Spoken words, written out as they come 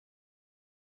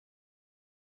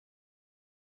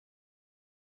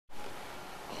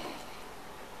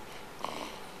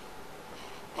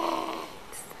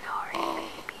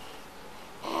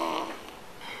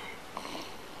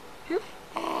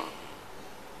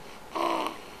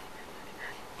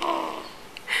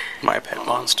My pet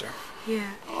monster.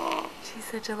 Yeah, she's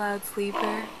such a loud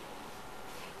sleeper.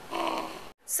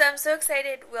 So I'm so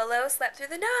excited. Willow slept through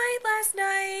the night last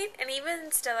night, and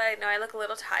even still, I know I look a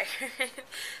little tired,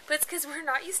 but it's because we're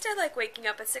not used to like waking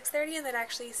up at 6:30 and then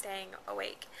actually staying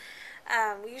awake.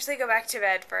 We usually go back to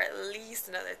bed for at least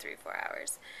another 3-4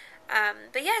 hours.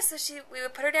 But yeah, so we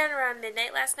would put her down around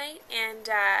midnight last night, and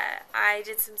I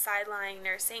did some side-lying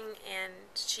nursing, and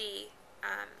she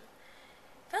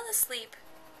fell asleep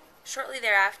shortly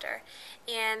thereafter.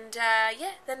 And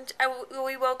yeah, then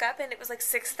we woke up and it was like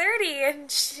 6:30,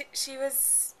 and she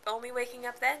was only waking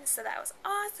up then, so that was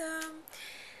awesome.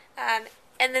 And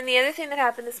then the other thing that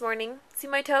happened this morning, see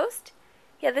my toast?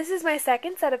 Yeah, this is my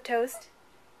second set of toast.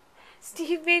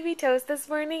 Steve made me toast this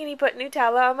morning, and he put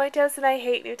Nutella on my toast, and I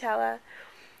hate Nutella.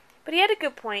 But he had a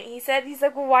good point. He's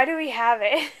like, well, why do we have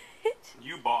it?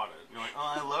 You bought it. You're like,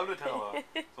 oh, I love Nutella.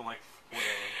 So I'm like,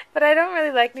 whatever. But I don't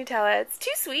really like Nutella. It's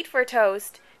too sweet for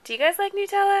toast. Do you guys like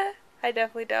Nutella? I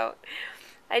definitely don't.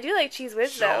 I do like Cheese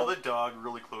Whiz, though. Show the dog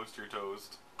really close to your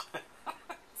toast.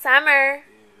 Summer, Ew.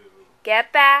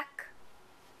 get back.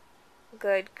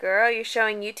 Good girl. You're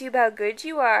showing YouTube how good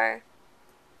you are.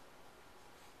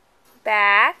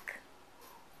 Back.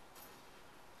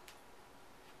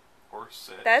 Or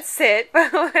sit. That's sit,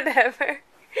 but whatever.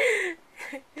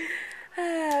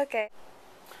 Okay.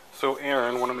 So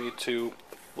Erin wanted me to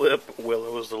flip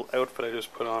Willow's little outfit I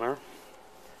just put on her.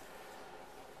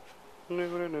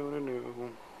 No.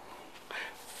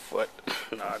 Foot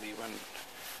not even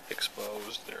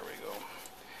exposed. There we go.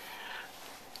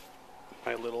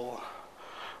 My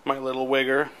little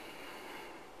wigger.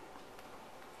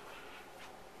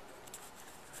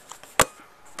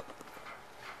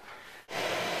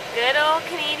 Good old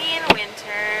Canadian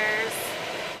winters.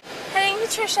 Heading to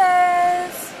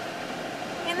Trisha's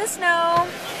in the snow.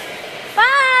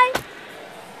 Bye!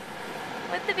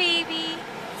 With the baby.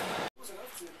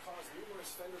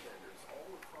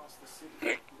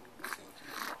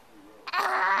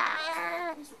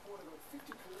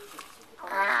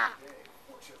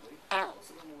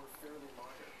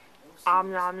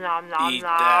 Nom nom nom nom Eat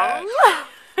nom. that.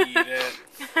 Eat it.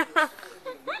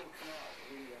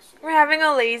 We're having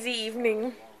a lazy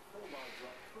evening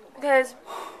because,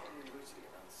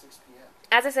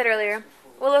 as I said earlier,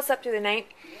 Willow slept through the night,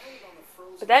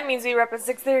 but that means we were up at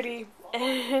 6:30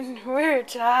 and we're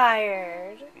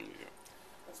tired.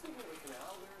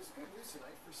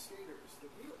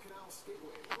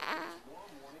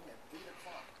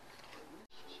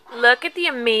 Look at the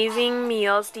amazing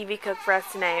meal Stevie cooked for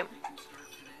us tonight.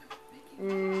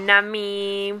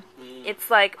 Nummy. It's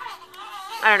like,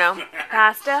 I don't know,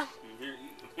 pasta.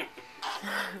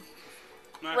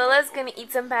 Willow's gonna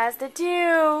eat some pasta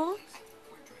too.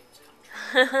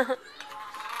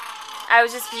 I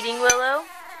was just feeding Willow,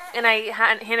 and I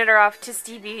handed her off to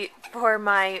Stevie for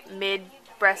my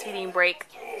mid-breastfeeding break,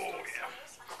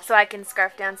 so I can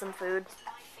scarf down some food.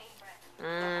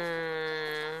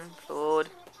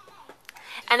 Food.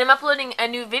 And I'm uploading a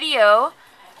new video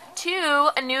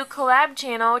to a new collab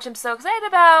channel, which I'm so excited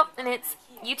about, and it's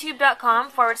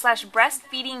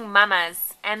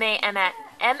youtube.com/breastfeedingmamas.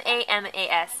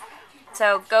 MAMAS.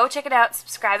 So go check it out,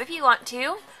 subscribe if you want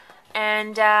to,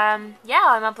 and yeah,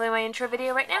 I'm uploading my intro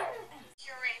video right now.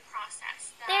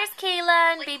 There's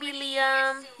Kayla and baby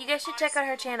Liam. You guys should check out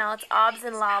her channel. It's Obs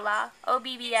and Lala.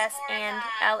 OBBS and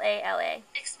LALA.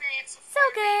 So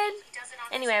good.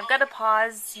 Anyway, I've got to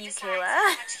pause you,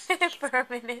 Kayla, for a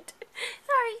minute.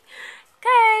 Sorry.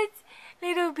 Guys,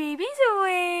 little baby's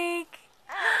awake.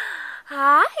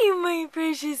 Hi, my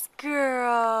precious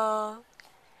girl.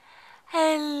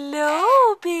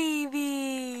 Hello,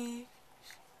 baby.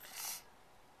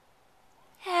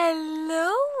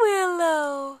 Hello,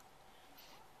 Willow.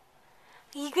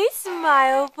 You guys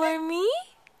smile for me?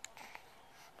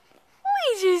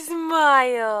 Where's your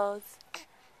smiles?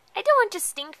 I don't want just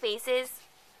stink faces.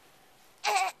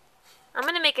 I'm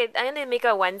gonna make a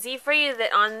onesie for you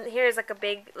that on here is like a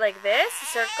big, like this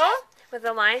circle with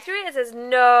a line through it. It says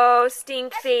no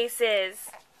stink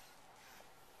faces.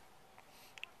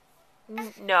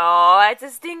 No, it's a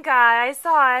stink eye. I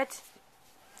saw it.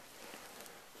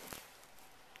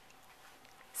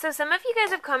 So some of you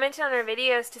guys have commented on our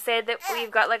videos to say that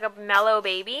we've got like a mellow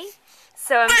baby.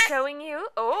 So I'm showing you.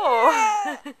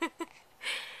 Oh.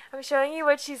 I'm showing you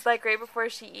what she's like right before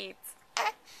she eats.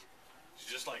 She's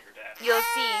just like her dad. You'll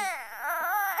see.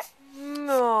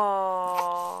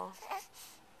 No.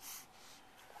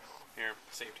 Here,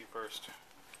 safety first.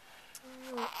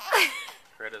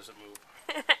 Fred doesn't move.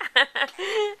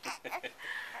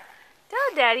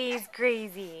 Tell Daddy he's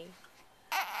crazy.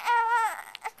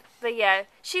 But yeah,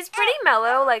 she's pretty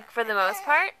mellow, like, for the most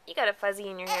part. You got a fuzzy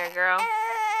in your hair, girl.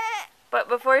 But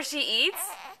before she eats,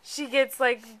 she gets,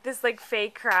 like, this, like,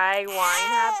 fake cry whine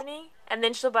happening. And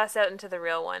then she'll bust out into the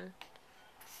real one.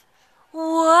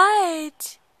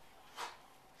 What?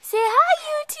 Say hi,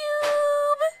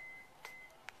 YouTube!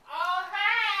 Oh,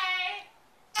 hey!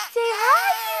 Say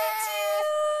hi,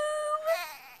 YouTube!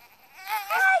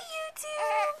 Hi,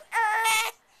 YouTube!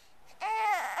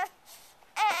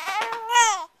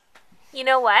 You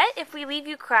know what? If we leave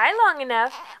you cry long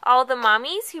enough, all the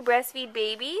mommies who breastfeed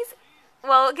babies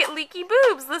will get leaky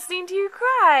boobs listening to you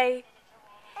cry.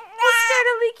 We'll start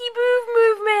a leaky boob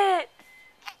movement.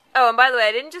 Oh, and by the way,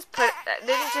 I didn't just do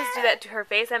that to her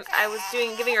face. I was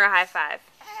giving her a high five.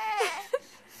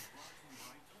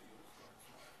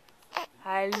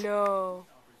 Hello.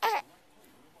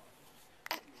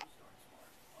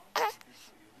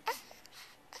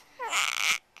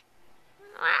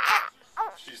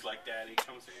 She's like, Daddy,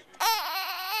 come save me.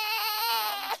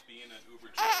 Mom's being an Uber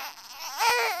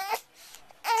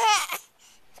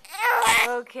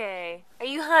driver. Okay. Are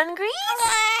you hungry?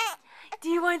 Do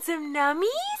you want some nummies?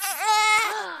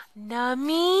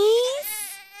 Nummies?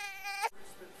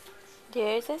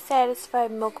 There's a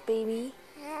satisfied milk baby.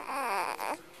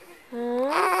 Huh?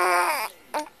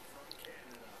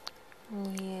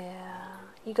 Yeah.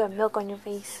 You got milk on your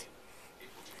face.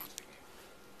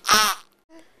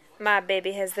 My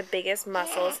baby has the biggest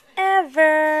muscles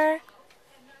ever.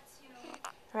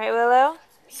 Right, Willow?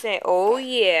 Say, oh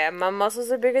yeah, my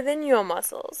muscles are bigger than your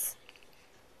muscles.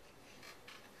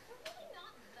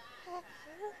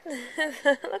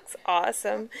 That looks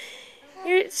awesome.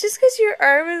 It's just because your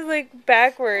arm is like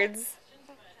backwards.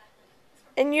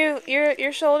 And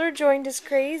your shoulder joint is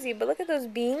crazy, but look at those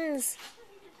beans.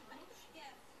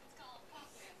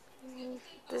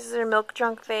 This is her milk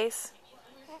drunk face.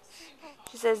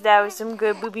 She says that was some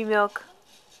good booby milk.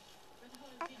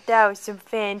 That was some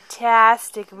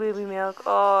fantastic booby milk.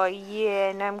 Oh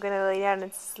yeah, now I'm gonna lay down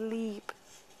and sleep.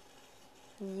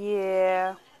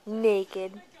 Yeah,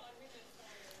 naked.